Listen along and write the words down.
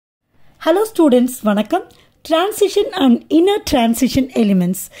Hello students, வணக்கம். Transition and inner transition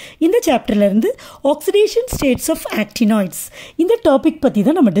elements. இந்த சாப்டர்ல இருந்து oxidation states of actinoids. இந்த டாபிக் பத்தி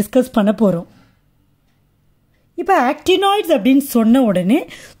தான் நம்ம டிஸ்கஸ் பண்ண போறோம். இப்போ actinoids அப்படினு சொன்ன உடனே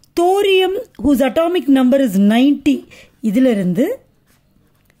thorium whose atomic number is 90 இதில இருந்து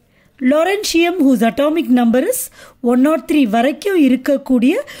lawrencium whose atomic number is 103 வரைக்கும்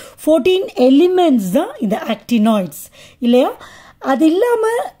இருக்கக்கூடிய 14 elements தான் இந்த actinoids. இல்லையா? அது இல்லாம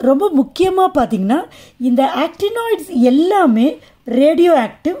ரொம்ப முக்கியமா பாத்தீங்கன்னா இந்த ஆக்டினாய்ட்ஸ் எல்லாமே ரேடியோ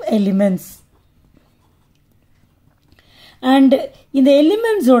ஆக்டிவ் எலிமெண்ட்ஸ் அண்ட் இந்த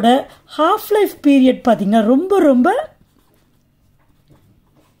எலிமெண்ட்ஸோட ஹாஃப் லைஃப் பீரியட் பாத்தீங்கன்னா ரொம்ப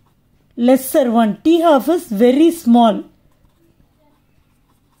lesser one D half is very small.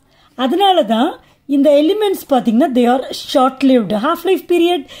 அதனால தான் இந்த எலிமெண்ட்ஸ் பாத்தீங்கன்னா they are short lived. Half life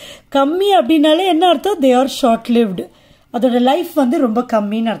period கம்மி அப்படின்னாலே என்ன அர்த்தம்? They are short lived. அதோட லைஃப் வந்து ரொம்ப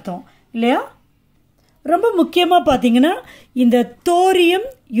கம்மின்னு அர்த்தம் இல்லையா? ரொம்ப முக்கியமாக பார்த்தீங்கன்னா இந்த தோரியம்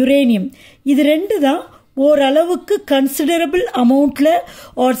யுரேனியம் இது ரெண்டு தான் ஓரளவுக்கு கன்சிடரபிள் அமௌண்ட்டில்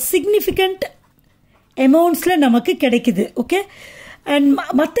ஆர் சிக்னிஃபிகண்ட் அமௌண்ட்ஸில் நமக்கு கிடைக்குது. ஓகே, அண்ட்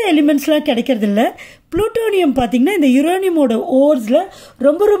மற்ற எலிமெண்ட்ஸ்லாம் கிடைக்கிறது இல்லை. புளூட்டோனியம் பார்த்தீங்கன்னா இந்த யுரேனியமோட ஓர்ஸில்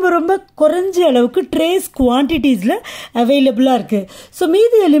ரொம்ப குறைஞ்ச அளவுக்கு ட்ரேஸ் குவான்டிட்டிஸில் அவைலபிளாக இருக்குது. ஸோ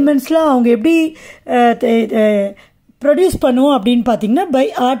மீதி எலிமெண்ட்ஸ்லாம் அவங்க எப்படி ப்ரொடியூஸ் பண்ணுவோம் அப்படின்னு பார்த்தீங்கன்னா by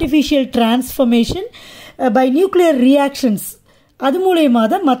artificial transformation, by nuclear reactions, அது மூலயமா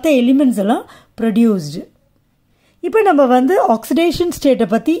தான் மற்ற எலிமெண்ட்ஸ் எல்லாம் ப்ரொடியூஸ்டு. இப்போ நம்ம வந்து ஆக்சிடேஷன் ஸ்டேட்டை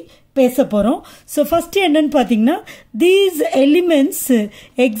பற்றி பேச போகிறோம். ஸோ ஃபஸ்ட்டு என்னன்னு பார்த்தீங்கன்னா these elements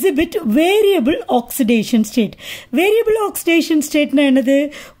exhibit variable oxidation state. Variable oxidation ஸ்டேட்னா என்னது?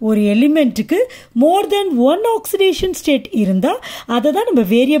 ஒரு எலிமெண்ட்டுக்கு மோர் தென் ஒன் ஆக்சிடேஷன் ஸ்டேட் இருந்தால் அதை தான் நம்ம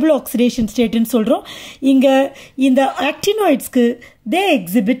வேரியபிள் ஆக்சிடேஷன் ஸ்டேட்னு சொல்கிறோம். இங்கே இந்த ஆக்டினாய்ட்ஸ்க்கு தே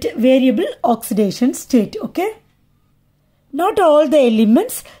exhibit variable oxidation state. Okay, not all the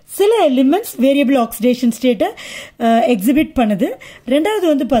elements, சில எலிமெண்ட்ஸ் வேரியபிள் ஆக்சிடேஷன் ஸ்டேட்டை எக்ஸிபிட் பண்ணுது. ரெண்டாவது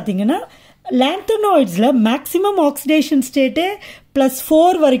வந்து பார்த்தீங்கன்னா லாந்தனாய்ட்ஸில் மேக்ஸிமம் ஆக்சிடேஷன் ஸ்டேட்டே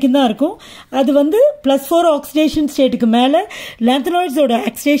 +4 வரைக்கும் தான் இருக்கும். அது வந்து +4 ஆக்சிடேஷன் ஸ்டேட்டுக்கு மேலே லாந்தனாய்ட்ஸோட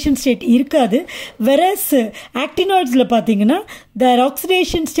ஆக்சிடேஷன் ஸ்டேட் இருக்காது. வெரஸ் ஆக்டினாய்ட்ஸில் பார்த்தீங்கன்னா their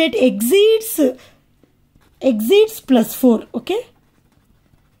oxidation state exceeds +4. Okay,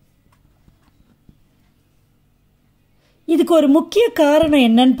 இதுக்கு ஒரு முக்கிய காரணம்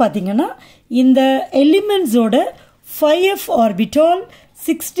என்னன்னு பார்த்தீங்கன்னா இந்த எலிமெண்ட்ஸோட 5f orbital,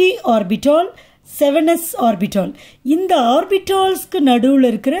 60 orbital, 7s orbital, இந்த ஆர்பிட்டால்ஸ்க்கு நடுவில்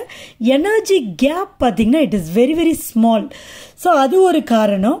இருக்கிற எனர்ஜி கேப் பார்த்தீங்கன்னா it is very small. So அது ஒரு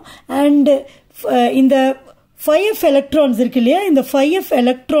காரணம். அண்ட் இந்த 5f எலக்ட்ரான்ஸ் இருக்கு இல்லையா, இந்த 5f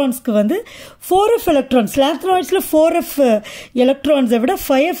எலக்ட்ரான்ஸ்க்கு வந்து 4f எலக்ட்ரான்ஸ், லாந்தனாய்ட்ஸில் 4f எலக்ட்ரான்ஸை விட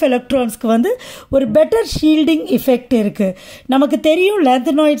 5f எலக்ட்ரான்ஸ்க்கு வந்து ஒரு பெட்டர் ஷீல்டிங் எஃபெக்ட் இருக்குது. நமக்கு தெரியும்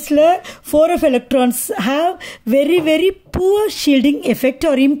லாந்தனாய்ட்ஸில் 4f electrons have very poor shielding effect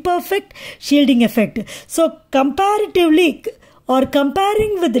R imperfect shielding effect. So comparatively R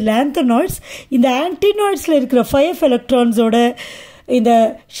comparing with லாந்தனாய்ட்ஸ் இந்த ஆன்டினாய்ட்ஸில் இருக்கிற 5f எலக்ட்ரான்ஸோட இந்த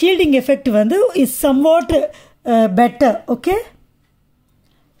ஷீல்டிங் எஃபெக்ட் வந்து is somewhat better. Okay,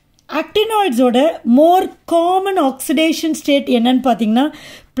 ஆக்டினாய்ட்ஸோட more common oxidation state என்னன்னு பார்த்தீங்கன்னா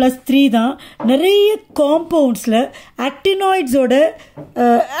 +3 தான். நிறைய காம்பவுண்ட்ஸில் ஆக்டினாய்ட்ஸோட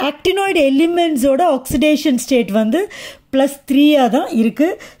ஆக்டினாய்டு எலிமெண்ட்ஸோட ஆக்சிடேஷன் ஸ்டேட் வந்து +3 தான்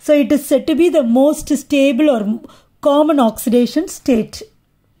இருக்குது. So it is set to be the most stable R common oxidation state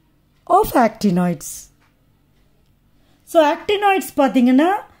of ஆக்டினாய்ட்ஸ். So ஆக்டினாய்ட்ஸ்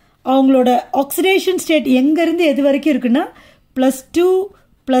பார்த்தீங்கன்னா அவங்களோட ஆக்சிடேஷன் ஸ்டேட் எங்கேருந்து எது வரைக்கும் இருக்குன்னா +2,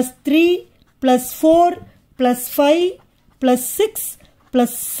 +3, +4, +5, +6,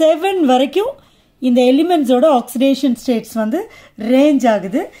 +7 வரைக்கும் இந்த எலிமெண்ட்ஸோட ஆக்சிடேஷன் ஸ்டேட்ஸ் வந்து ரேஞ்ச்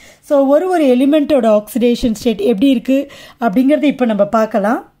ஆகுது. ஸோ ஒரு எலிமெண்ட்டோட ஆக்சிடேஷன் ஸ்டேட் எப்படி இருக்குது அப்படிங்கிறத இப்போ நம்ம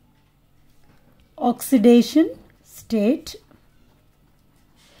பார்க்கலாம். Oxidation state.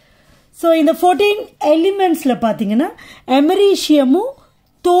 ஸோ இந்த 14 எலிமெண்ட்ஸில் பார்த்தீங்கன்னா அமெரிஷியமும்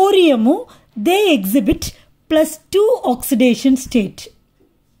தோரியமும் தே எக்ஸிபிட் +2 ஆக்சிடேஷன் ஸ்டேட்.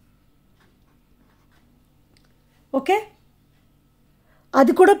 ஓகே, அது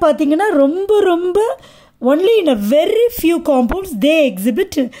கூட பார்த்தீங்கன்னா ரொம்ப only in a very few compounds they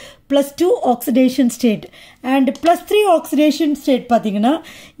exhibit +2 oxidation state. And +3 oxidation state பார்த்தீங்கன்னா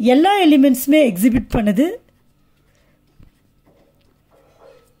எல்லா எலிமெண்ட்ஸுமே எக்ஸிபிட் பண்ணுது.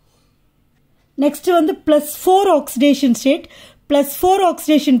 நெக்ஸ்ட் வந்து +4 ஆக்சிடேஷன் ஸ்டேட். +4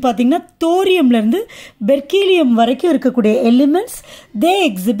 ஆக்சிடேஷன் பார்த்தீங்கன்னா தோரியம்லேருந்து பெர்கீலியம் வரைக்கும் இருக்கக்கூடிய elements they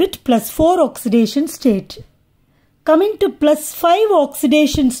exhibit +4 oxidation state. Coming to +5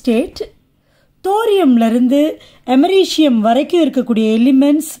 oxidation state, thoriumலேருந்து americium வரைக்கும் இருக்கக்கூடிய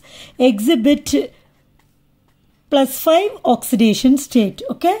elements exhibit +5 oxidation state.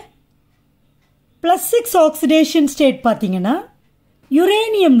 Okay? +6 oxidation state பார்த்தீங்கன்னா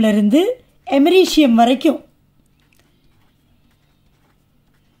uraniumலேருந்து americium வரைக்கும்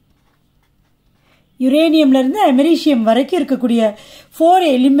uraniumலேருந்து americium வரைக்கும் இருக்கக்கூடிய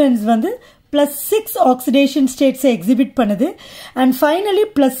 4 elements வந்து +6 oxidation states exhibit பண்ணுது. And finally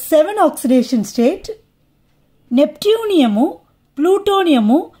 +7 oxidation state neptuniumம்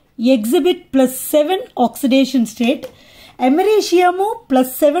plutoniumம் exhibit +7 oxidation state. americiumம்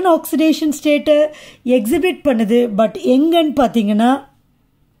 +7 oxidation state exhibit பண்ணுது. But எங்கன்னு பார்த்தீங்கன்னா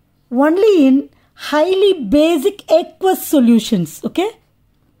only in highly basic aqueous solutions. Okay?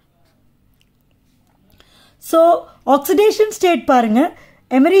 So oxidation state பாருங்க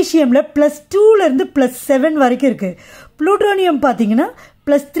americiumல +2லேருந்து +7 வரைக்கும் இருக்குது. plutonium பார்த்தீங்கன்னா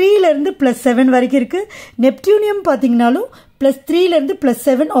 +3லேருந்து +7 வரைக்கும் இருக்குது. நெப்டியூனியம் பார்த்தீங்கன்னாலும் +3லேருந்து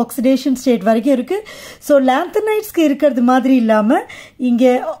 +7 oxidation state வரைக்கும் இருக்குது. ஸோ லாந்தனைட்ஸ்க்கு இருக்கிறது மாதிரி இல்லாமல்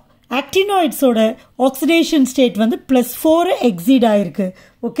இங்கே ஆக்டினாய்ட்ஸோட oxidation state வந்து +4 எக்ஸீட் ஆகிருக்கு.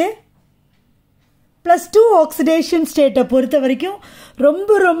 ஓகே, +2 oxidation state பொறுத்த வரைக்கும்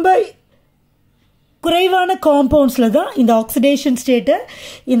ரொம்ப குறைவான காம்பவுண்ட்ஸில் தான் இந்த ஆக்சிடேஷன் ஸ்டேட்டை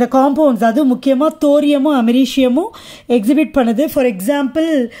இந்த காம்பவுண்ட்ஸ் அதுவும் முக்கியமாக தோரியமும் அமெரிஷியமும் எக்ஸிபிட் பண்ணுது. For example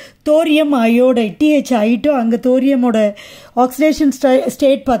thorium iodide THI2 அங்கே தோரியமோட ஆக்சிடேஷன்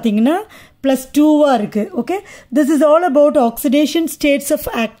ஸ்டேட் பார்த்தீங்கன்னா +2 இருக்குது. Okay, this is all about oxidation states of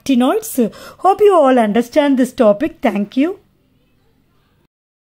ஆக்டினாய்ட்ஸ். Hope you all understand this topic. Thank you.